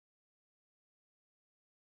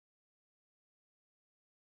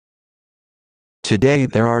Today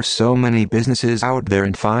there are so many businesses out there,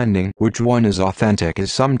 and finding which one is authentic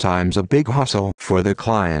is sometimes a big hustle for the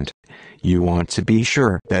client. You want to be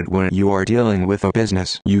sure that when you are dealing with a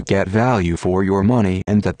business, you get value for your money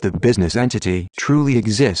and that the business entity truly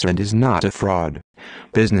exists and is not a fraud.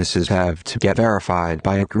 Businesses have to get verified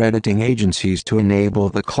by accrediting agencies to enable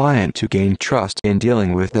the client to gain trust in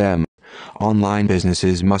dealing with them. Online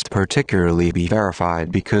businesses must particularly be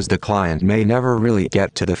verified because the client may never really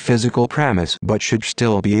get to the physical premise but should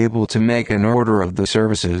still be able to make an order of the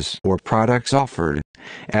services or products offered.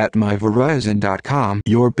 At myverizon.com,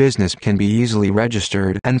 your business can be easily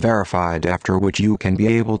registered and verified, after which you can be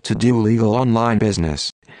able to do legal online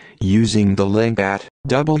business. Using the link at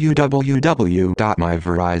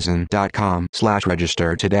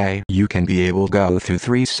www.myverizon.com/register today, you can be able to go through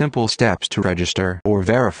 3 simple steps to register or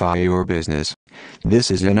verify your business. This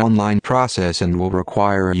is an online process and will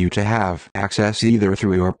require you to have access either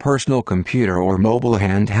through your personal computer or mobile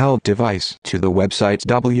handheld device to the website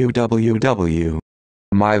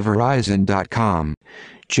www.myverizon.com.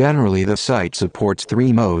 Generally, the site supports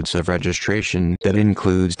 3 modes of registration that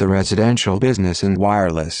includes the residential, business, and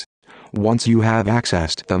wireless. Once you have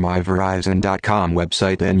accessed the myverizon.com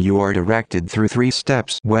website, then you are directed through 3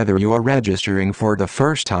 steps whether you are registering for the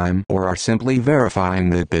first time or are simply verifying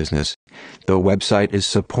the business. The website is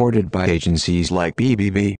supported by agencies like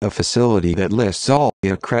BBB, a facility that lists all the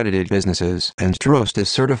accredited businesses, and Trust, a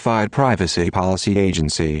certified privacy policy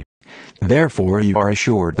agency. Therefore, you are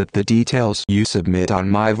assured that the details you submit on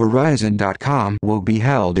myverizon.com will be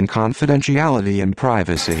held in confidentiality and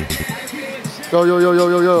privacy.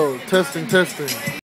 Yo, testing.